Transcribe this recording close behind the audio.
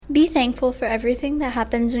Be thankful for everything that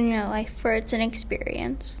happens in your life, for it's an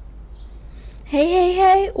experience.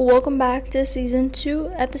 Hey, welcome back to Season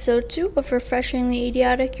 2, Episode 2 of Refreshingly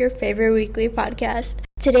Idiotic, your favorite weekly podcast.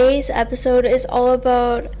 Today's episode is all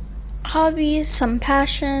about hobbies, some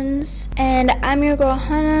passions, and I'm your girl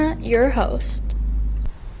Hannah, your host.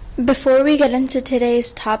 Before we get into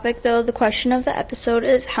today's topic, though, the question of the episode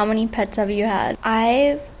is, how many pets have you had?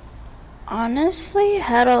 I've honestly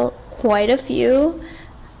had quite a few.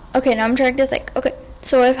 Okay, now I'm trying to think. Okay,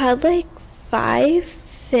 so I've had 5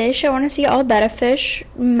 fish. I want to see all betta fish,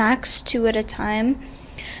 max 2 at a time.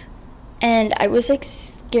 And I was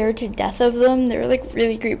scared to death of them. They were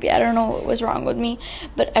really creepy. I don't know what was wrong with me,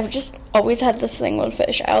 but I've just always had this thing with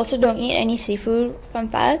fish. I also don't eat any seafood, fun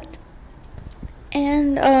fact.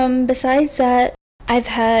 And besides that, I've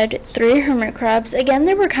had 3 hermit crabs. Again,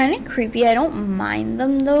 they were kind of creepy. I don't mind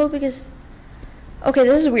them though, because okay,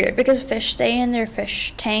 this is weird because fish stay in their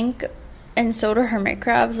fish tank, and so do hermit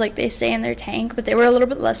crabs. They stay in their tank, but they were a little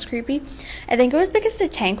bit less creepy. I think it was because the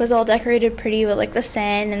tank was all decorated pretty with the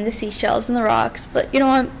sand and the seashells and the rocks, but you know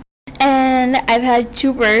what? And I've had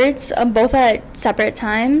 2 birds, both at separate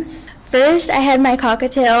times. First, I had my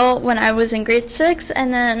cockatiel when I was in grade 6,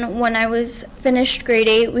 and then when I was finished grade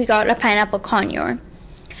 8, we got a pineapple conure.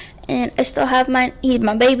 And I still have mine. He's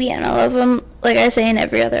my baby, and I love him, like I say in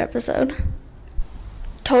every other episode.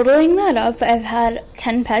 Totaling that up, I've had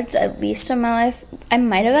 10 pets at least in my life. I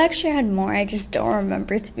might have actually had more, I just don't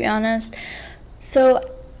remember, to be honest. So,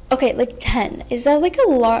 okay, 10. Is that a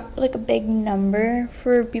lot, a big number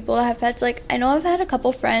for people to have pets? I know I've had a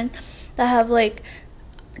couple friends that have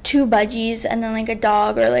 2 budgies and then a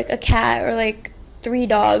dog or a cat or 3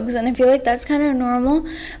 dogs, and I feel that's kind of normal.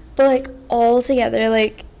 But all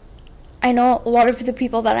together, I know a lot of the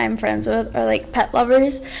people that I'm friends with are pet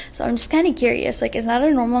lovers, so I'm just kind of curious, is that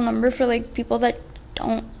a normal number for people that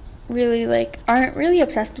don't really aren't really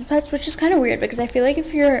obsessed with pets, which is kind of weird because I feel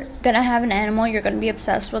if you're gonna have an animal, you're gonna be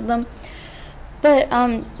obsessed with them. But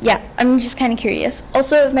yeah, I'm just kind of curious.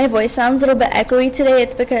 Also, if my voice sounds a little bit echoey today,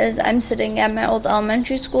 it's because I'm sitting at my old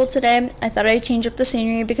elementary school today. I thought I'd change up the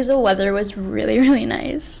scenery because the weather was really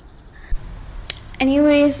nice.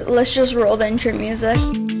 Anyways, let's just roll the intro music.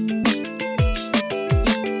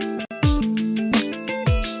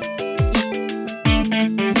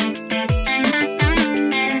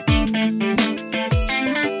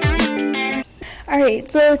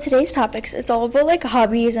 Alright, so today's topics, it's all about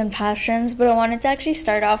hobbies and passions, but I wanted to actually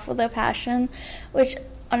start off with a passion, which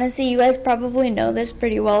honestly you guys probably know this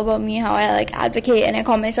pretty well about me, how I advocate and I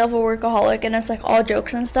call myself a workaholic, and it's all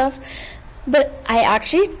jokes and stuff. But I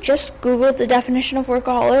actually just googled the definition of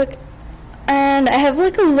workaholic, and I have a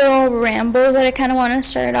little ramble that I kind of want to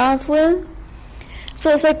start off with.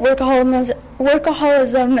 So it's workaholism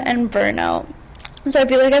and burnout. So I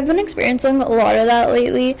feel I've been experiencing a lot of that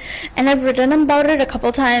lately, and I've written about it a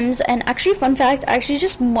couple times. And actually, fun fact, I actually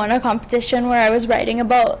just won a competition where I was writing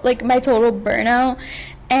about my total burnout.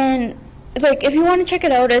 And if you want to check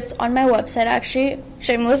it out, it's on my website actually,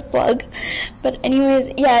 shameless plug. But anyways,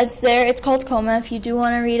 yeah, it's there. It's called Coma if you do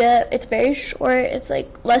want to read it. It's very short. It's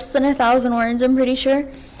less than 1,000 words, I'm pretty sure.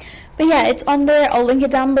 But yeah, it's on there. I'll link it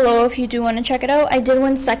down below if you do want to check it out. I did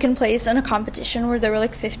win 2nd place in a competition where there were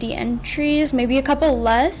 50 entries, maybe a couple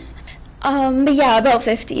less. But yeah, about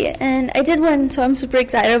 50. And I did win, so I'm super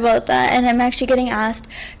excited about that. And I'm actually getting asked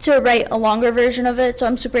to write a longer version of it, so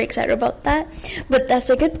I'm super excited about that. But that's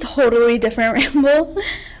a totally different ramble.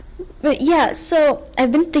 But yeah, so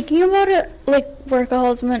I've been thinking about it,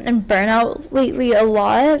 workaholism and burnout lately a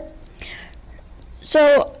lot.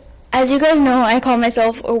 So as you guys know, I call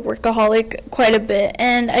myself a workaholic quite a bit,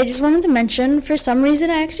 and I just wanted to mention, for some reason,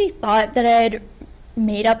 I actually thought that I had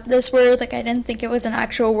made up this word. I didn't think it was an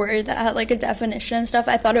actual word that had, a definition and stuff.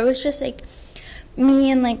 I thought it was just,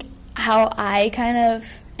 me and, how I kind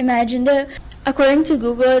of imagined it. According to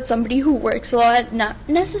Google, it's somebody who works a lot, not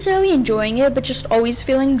necessarily enjoying it, but just always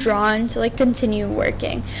feeling drawn to, continue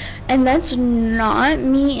working. And that's not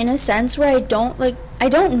me in a sense where I don't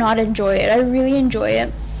not enjoy it. I really enjoy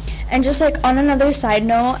it. And just on another side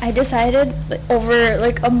note, I decided over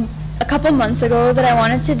a couple months ago that I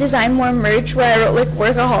wanted to design more merch where I wrote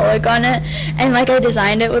workaholic on it, and I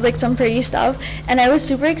designed it with some pretty stuff, and I was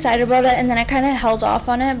super excited about it, and then I kind of held off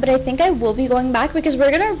on it. But I think I will be going back because we're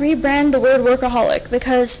gonna rebrand the word workaholic,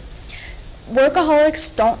 because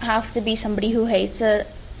workaholics don't have to be somebody who hates it.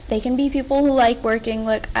 They can be people who like working.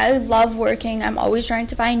 I love working. I'm always trying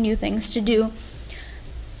to find new things to do,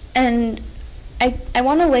 and I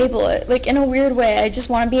want to label it, in a weird way. I just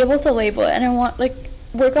want to be able to label it, and I want,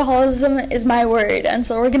 workaholism is my word, and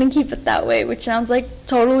so we're going to keep it that way, which sounds,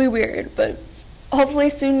 totally weird, but Hopefully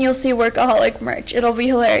soon you'll see Workaholic merch. It'll be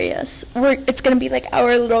hilarious. It's gonna be like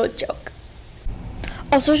our little joke.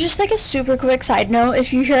 Also, just like a super quick side note,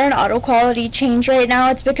 if you hear an auto quality change right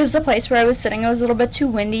now, it's because the place where I was sitting, it was a little bit too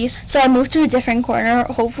windy, so I moved to a different corner.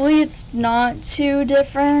 Hopefully it's not too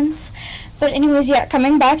different. But anyways, yeah,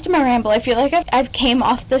 coming back to my ramble, I feel like I've came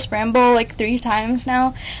off this ramble like 3 times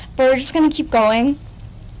now, but we're just gonna keep going.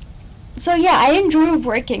 So yeah, I enjoy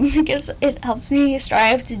working because it helps me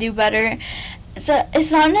strive to do better. So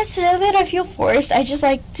it's not necessarily that I feel forced, I just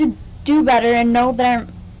like to do better and know that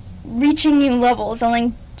I'm reaching new levels and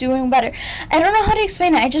like doing better. I don't know how to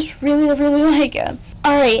explain it, I just really like it.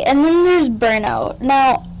 Alright, and then there's burnout.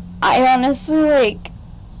 Now, I honestly like,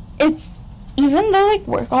 it's, even though like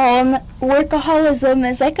workaholism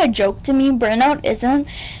is like a joke to me, burnout isn't,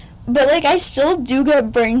 but like I still do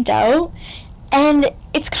get burnt out, and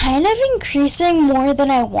it's kind of increasing more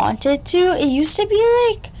than I want it to. It used to be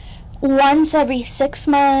like once every 6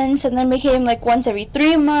 months, and then became like once every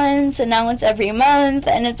 3 months, and now it's every month,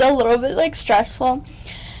 and it's a little bit like stressful.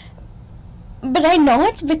 But I know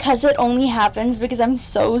it's because it only happens because I'm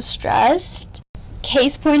so stressed.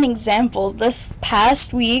 Case point example, this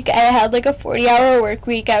past week I had like a 40-hour work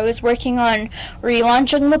week. I was working on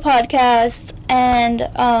relaunching the podcast, and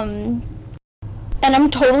I'm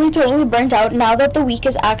totally burnt out now that the week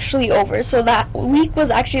is actually over. So that week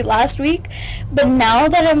was actually last week, but now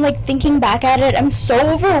that I'm like thinking back at it, I'm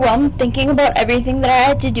so overwhelmed thinking about everything that I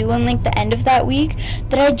had to do in like the end of that week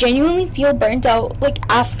that I genuinely feel burnt out like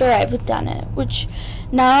after I've done it, which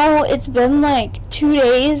now it's been like 2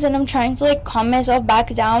 days and I'm trying to like calm myself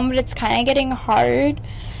back down, but it's kind of getting hard.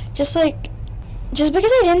 Just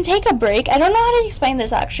because I didn't take a break, I don't know how to explain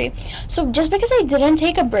this actually. So just because I didn't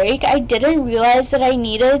take a break, I didn't realize that I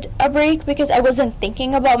needed a break because I wasn't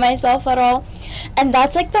thinking about myself at all. And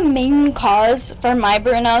that's like the main cause for my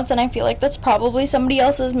burnouts, and I feel like that's probably somebody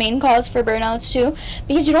else's main cause for burnouts too,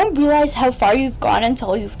 because you don't realize how far you've gone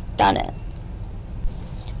until you've done it.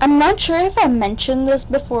 I'm not sure if I mentioned this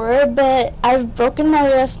before, but I've broken my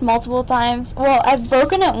wrist multiple times. Well, I've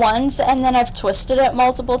broken it once, and then I've twisted it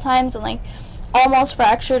multiple times, and like almost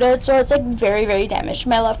fractured it, so it's like very damaged,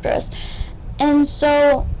 my left wrist. And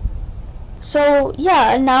so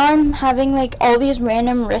yeah, now I'm having like all these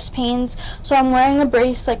random wrist pains, so I'm wearing a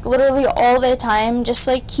brace like literally all the time, just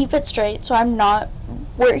like keep it straight so I'm not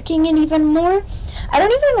working it even more. I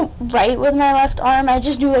don't even write with my left arm, I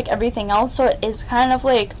just do like everything else, so it is kind of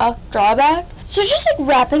like a drawback. So just like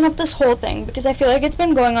wrapping up this whole thing, because I feel like it's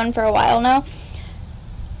been going on for a while now.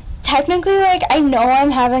 Technically, like, I know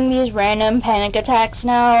I'm having these random panic attacks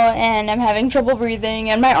now, and I'm having trouble breathing,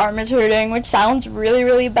 and my arm is hurting, which sounds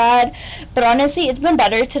really bad, but honestly, it's been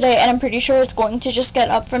better today, and I'm pretty sure it's going to just get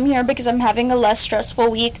up from here, because I'm having a less stressful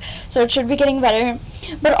week, so it should be getting better.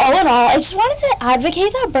 But all in all, I just wanted to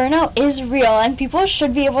advocate that burnout is real, and people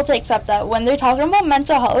should be able to accept that. When they're talking about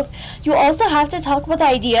mental health, you also have to talk about the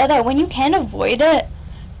idea that when you can't avoid it,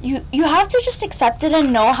 you have to just accept it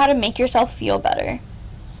and know how to make yourself feel better.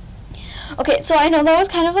 Okay, so I know that was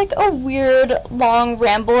kind of like a weird, long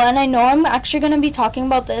ramble, and I know I'm actually going to be talking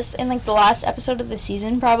about this in like the last episode of the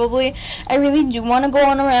season, probably. I really do want to go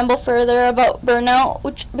on a ramble further about burnout,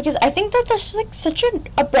 because I think that that's like such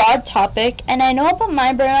a broad topic, and I know about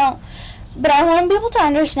my burnout, but I want to be able to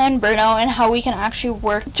understand burnout and how we can actually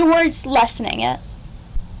work towards lessening it.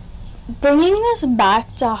 Bringing this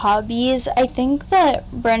back to hobbies, I think that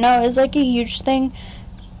burnout is like a huge thing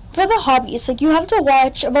for the hobbies. Like, you have to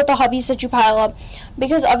watch about the hobbies that you pile up,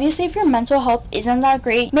 because obviously if your mental health isn't that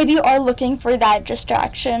great, maybe you are looking for that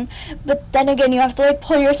distraction, but then again, you have to like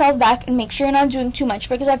pull yourself back and make sure you're not doing too much,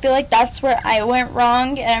 because I feel like that's where I went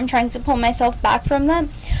wrong, and I'm trying to pull myself back from that.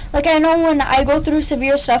 Like, I know when I go through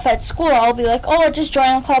severe stuff at school, I'll be like, oh, I'll just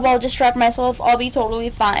join a club, I'll distract myself, I'll be totally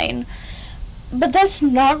fine. But that's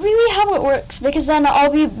not really how it works, because then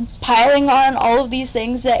I'll be piling on all of these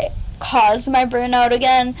things that cause my burnout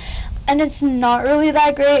again, and it's not really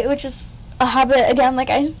that great, which is a habit, again, like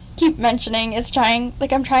I keep mentioning, I'm trying to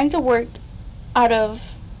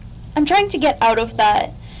get out of that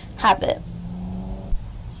habit.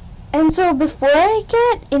 And so before I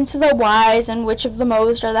get into the whys and which of the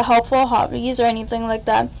most are the helpful hobbies or anything like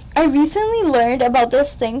that, I recently learned about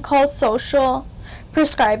this thing called social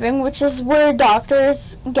prescribing, which is where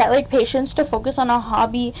doctors get like patients to focus on a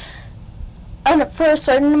hobby for a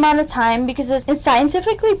certain amount of time, because it's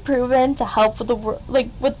scientifically proven to help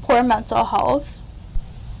with poor mental health.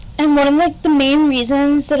 And one of like the main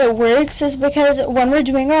reasons that it works is because when we're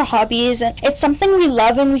doing our hobbies and it's something we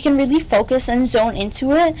love and we can really focus and zone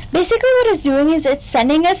into it, basically what it's doing is it's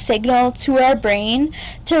sending a signal to our brain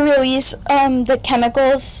to release the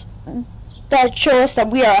chemicals that show us that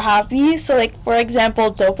we are happy. So like, for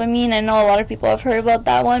example, dopamine. I know a lot of people have heard about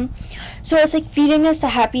that one. So it's like feeding us the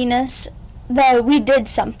happiness that we did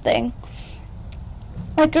something.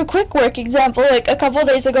 Like a quick work example, like a couple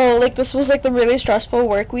days ago, like this was like the really stressful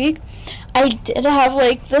work week. I did have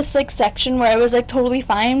like this like section where I was like totally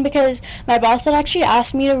fine because my boss had actually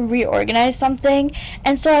asked me to reorganize something,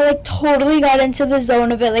 and so I like totally got into the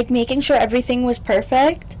zone of it, like making sure everything was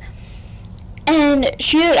perfect. And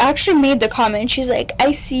she had actually made the comment, she's like,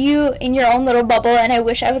 I see you in your own little bubble and I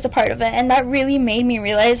wish I was a part of it. And that really made me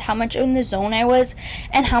realize how much in the zone I was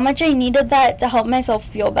and how much I needed that to help myself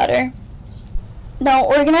feel better. Now,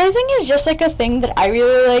 organizing is just like a thing that I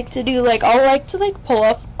really like to do. Like, I'll like to like pull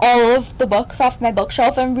off all of the books off my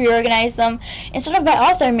bookshelf and reorganize them instead of by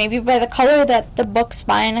author, maybe by the color that the book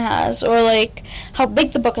spine has, or like how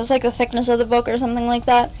big the book is, like the thickness of the book or something like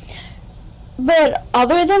that. But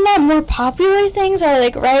other than that, more popular things are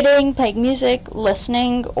like writing, playing music,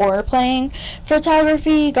 listening or playing,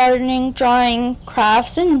 photography, gardening, drawing,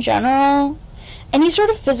 crafts in general. Any sort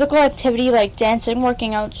of physical activity like dancing,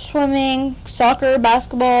 working out, swimming, soccer,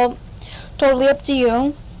 basketball, totally up to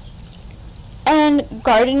you. And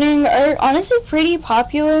gardening are honestly pretty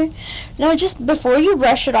popular. Now, just before you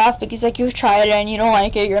brush it off because like you've tried it and you don't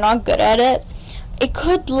like it, you're not good at it, it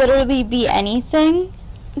could literally be anything.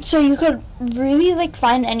 So you could really like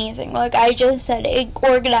find anything. Like I just said,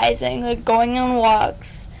 organizing, like going on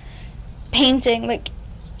walks, painting, like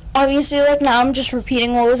obviously, like, now I'm just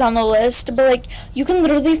repeating what was on the list, but, like, you can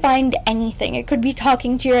literally find anything. It could be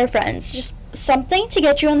talking to your friends, just something to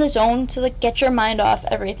get you in the zone, to, like, get your mind off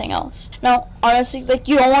everything else. Now, honestly, like,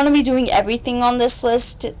 you don't want to be doing everything on this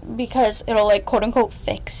list because it'll, like, quote-unquote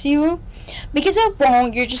fix you, because it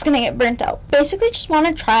won't. You're just gonna get burnt out. Basically, just want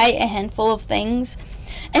to try a handful of things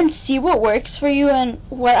and see what works for you and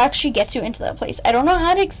what actually gets you into that place. I don't know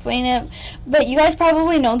how to explain it, but you guys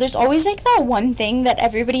probably know there's always like that one thing that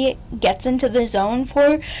everybody gets into the zone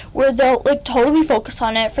for, where they'll like totally focus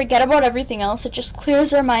on it, forget about everything else. It just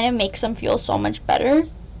clears their mind and makes them feel so much better.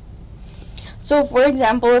 So for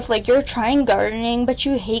example, if like you're trying gardening but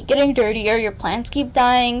you hate getting dirty or your plants keep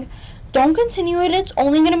dying, don't continue it. It's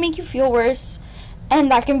only going to make you feel worse, and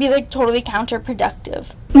that can be like totally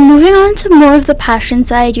counterproductive. Moving on to more of the passion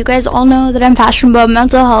side, you guys all know that I'm passionate about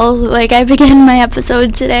mental health. Like I began my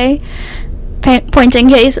episode today, point in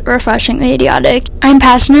case, refreshingly idiotic. I'm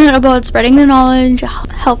passionate about spreading the knowledge,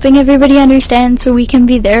 helping everybody understand so we can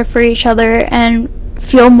be there for each other and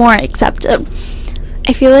feel more accepted.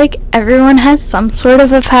 I feel like everyone has some sort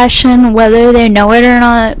of a passion, whether they know it or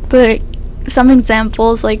not, but some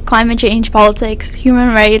examples like climate change, politics, human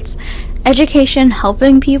rights, education,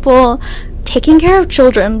 helping people, taking care of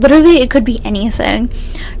children. Literally, it could be anything.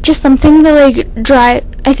 Just something that like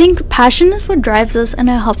I think passion is what drives us, and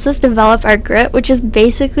it helps us develop our grit, which is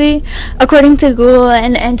basically, according to Google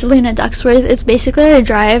and Angelina Ducksworth, it's basically our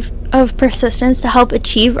drive of persistence to help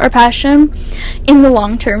achieve our passion in the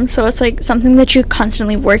long term. So it's like something that you're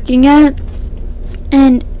constantly working at.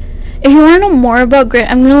 And if you want to know more about grit,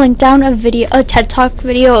 I'm going to link down a TED Talk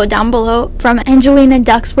video down below from Angelina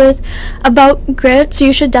Ducksworth about grit, so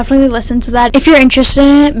you should definitely listen to that if you're interested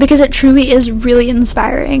in it, because it truly is really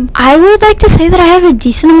inspiring. I would like to say that I have a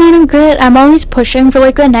decent amount of grit. I'm always pushing for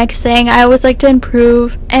like the next thing. I always like to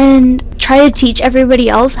improve and try to teach everybody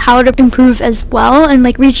else how to improve as well and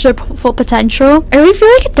like reach their full potential. I really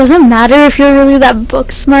feel like it doesn't matter if you're really that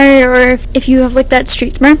book smart or if you have like that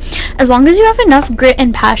street smart. As long as you have enough grit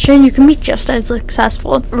and passion, you can be just as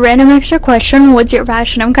successful. Random extra question, what's your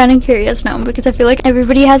passion? I'm kind of curious now because I feel like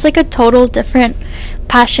everybody has like a total different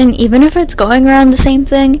passion, even if it's going around the same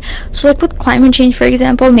thing. So like with climate change, for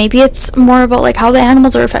example, maybe it's more about like how the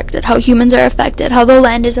animals are affected, how humans are affected, how the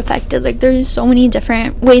land is affected. Like there's so many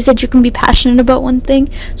different ways that you can be passionate about one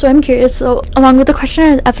thing. So I'm curious. So along with the question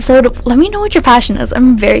of the episode, let me know what your passion is.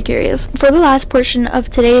 I'm very curious. For the last portion of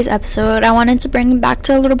today's episode, I wanted to bring it back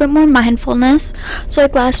to a little bit more mindfulness. So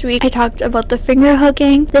like last week I talked about the finger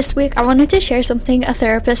hooking. This week I wanted to share something a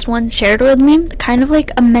therapist once shared with me, kind of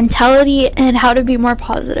like a mentality and how to be more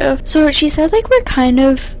positive. So she said like we're kind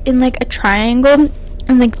of in like a triangle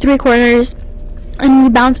and like 3 corners, and we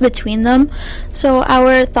bounce between them. So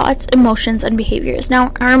our thoughts, emotions, and behaviors.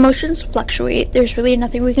 Now our emotions fluctuate. There's really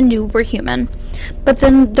nothing we can do. We're human. But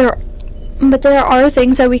there are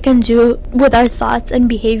things that we can do with our thoughts and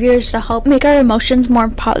behaviors to help make our emotions more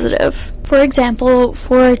positive. For example,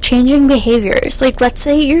 for changing behaviors, like let's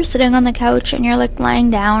say you're sitting on the couch and you're like lying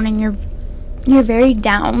down and you're very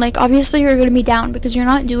down. Like obviously you're going to be down because you're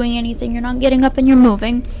not doing anything, you're not getting up and you're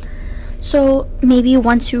moving. So maybe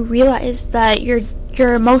once you realize that your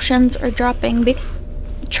emotions are dropping,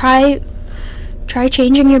 try try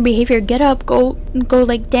changing your behavior. Get up, go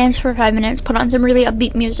like dance for 5 minutes, put on some really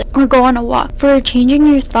upbeat music, or go on a walk. For changing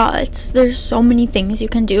your thoughts, there's so many things you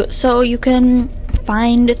can do. So you can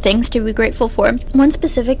find things to be grateful for. One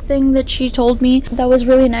specific thing that she told me that was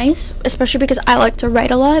really nice, especially because I like to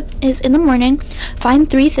write a lot, is in the morning, find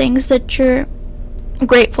 3 things that you're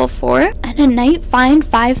grateful for, and at night find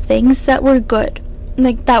 5 things that were good,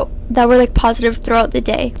 like that were like positive throughout the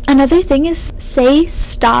day. Another thing is say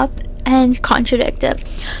stop and contradict it.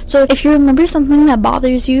 So if you remember something that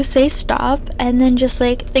bothers you, say stop and then just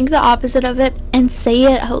like think the opposite of it and say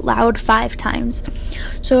it out loud 5 times.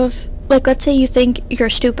 So if, like, let's say you think you're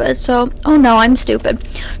stupid, so oh no, I'm stupid.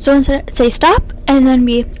 So instead say stop and then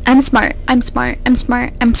be I'm smart, I'm smart, I'm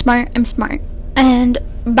smart, I'm smart, I'm smart. And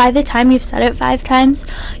by the time you've said it 5 times,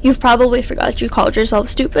 you've probably forgot you called yourself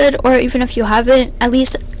stupid, or even if you haven't, at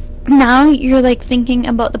least now you're like thinking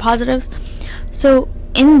about the positives. So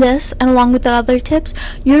in this, and along with the other tips,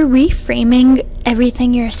 you're reframing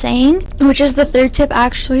everything you're saying, which is the 3rd tip,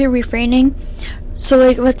 actually, reframing. So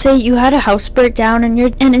like, let's say you had a house burnt down and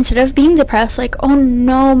instead of being depressed like, oh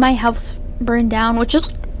no, my house burned down, which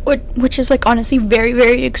is like honestly very,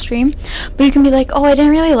 very extreme, but you can be like, oh, I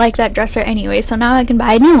didn't really like that dresser anyway, so now I can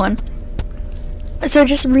buy a new one. So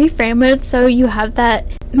just reframe it so you have that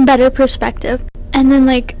better perspective. And then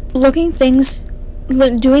like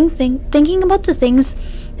thinking about the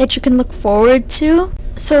things that you can look forward to.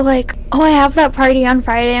 So like, oh, I have that party on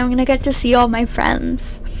Friday, I'm gonna get to see all my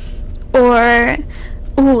friends. Or,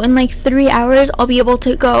 ooh, in like 3 hours I'll be able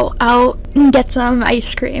to go out and get some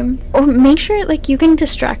ice cream. Or make sure like you can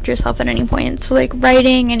distract yourself at any point. So like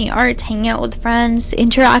writing, any art, hanging out with friends,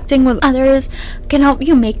 interacting with others can help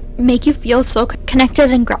you make you feel so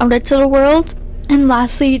connected and grounded to the world. And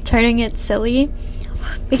lastly, turning it silly.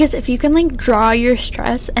 Because if you can like draw your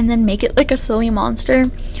stress and then make it like a silly monster,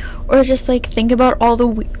 or just like think about all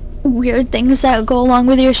the weird things that go along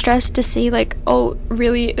with your stress to see like, oh,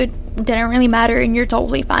 really, it didn't really matter and you're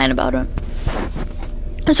totally fine about it.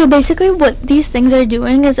 So basically what these things are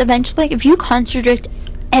doing is eventually, if you contradict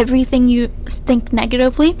everything you think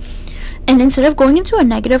negatively, and instead of going into a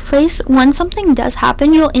negative place, when something does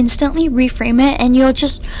happen, you'll instantly reframe it and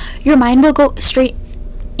your mind will go straight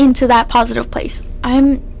into that positive place.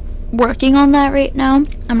 I'm working on that right now.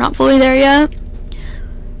 I'm not fully there yet,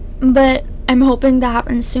 but I'm hoping that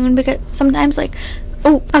happens soon, because sometimes like,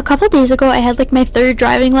 oh, a couple days ago I had like my 3rd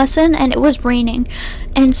driving lesson and it was raining,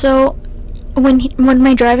 and so when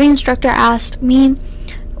my driving instructor asked me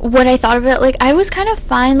what I thought of it, like I was kind of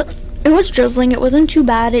fine. It was drizzling, it wasn't too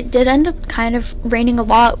bad. It did end up kind of raining a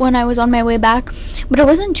lot when I was on my way back, but it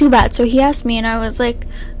wasn't too bad. So he asked me and I was like,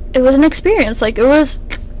 it was an experience, like it was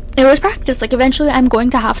practice. Like eventually I'm going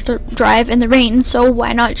to have to drive in the rain, so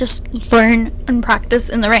why not just learn and practice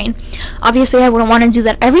in the rain? Obviously I wouldn't want to do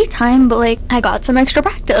that every time, but like I got some extra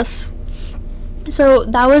practice. So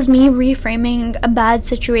that was me reframing a bad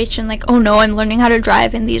situation, like, oh no, I'm learning how to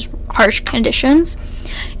drive in these harsh conditions,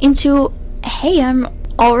 into, hey, I'm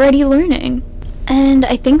already learning. And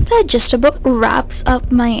I think that just about wraps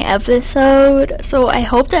up my episode. So I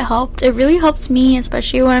hoped it helped. It really helps me,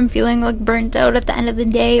 especially when I'm feeling like burnt out at the end of the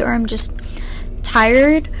day, or I'm just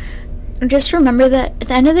tired. Just remember that at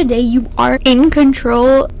the end of the day, you are in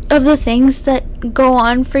control of the things that go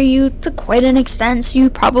on for you to quite an extent. So you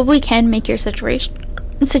probably can make your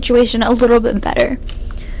situation a little bit better.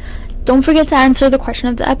 Don't forget to answer the question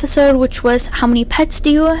of the episode, which was, how many pets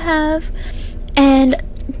do you have? And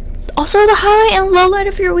also the highlight and low light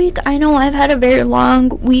of your week. I know I've had a very long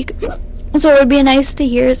week, so it would be nice to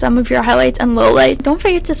hear some of your highlights and low lights. Don't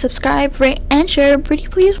forget to subscribe, rate, and share, pretty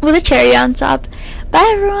please, with a cherry on top. Bye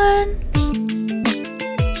everyone!